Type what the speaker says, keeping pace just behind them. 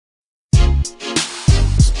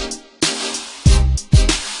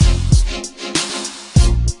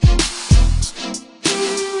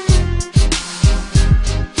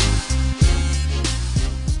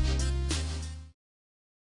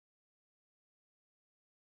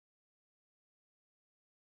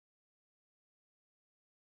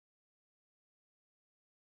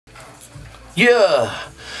Yeah,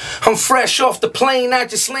 I'm fresh off the plane, I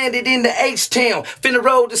just landed in the H-Town. Finna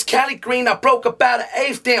roll this Cali green, I broke about an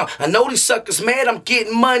eighth down. I know these suckers mad, I'm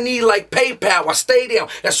getting money like PayPal. I stay down,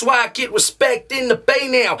 that's why I get respect in the Bay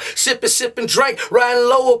now. Sippin', drink, riding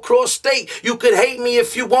low across state. You could hate me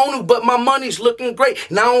if you want to, but my money's looking great.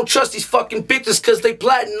 And I don't trust these fucking bitches cause they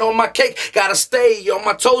plotting on my cake. Gotta stay on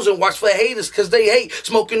my toes and watch for haters cause they hate.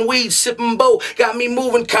 Smoking weed, sipping bowl, got me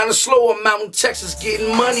moving kinda slow. I'm out in Texas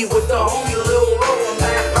getting money with the homie Lil Roll.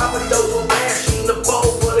 Those ranch in the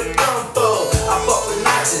bowl for the gumbo. I fuck with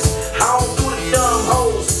Nazis, I don't do the dumb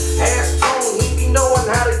hoes. Ass tone, he be knowing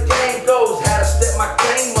how the game goes. Had to step my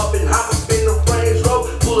game up and hop up in the Range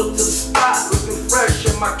Rover. Pull up to the spot, looking fresh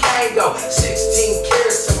in my Kango. 16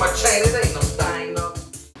 carats to my chain, it ain't no thing, no.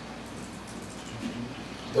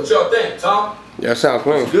 What y'all think, Tom? Yeah, sounds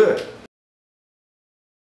clean. Good.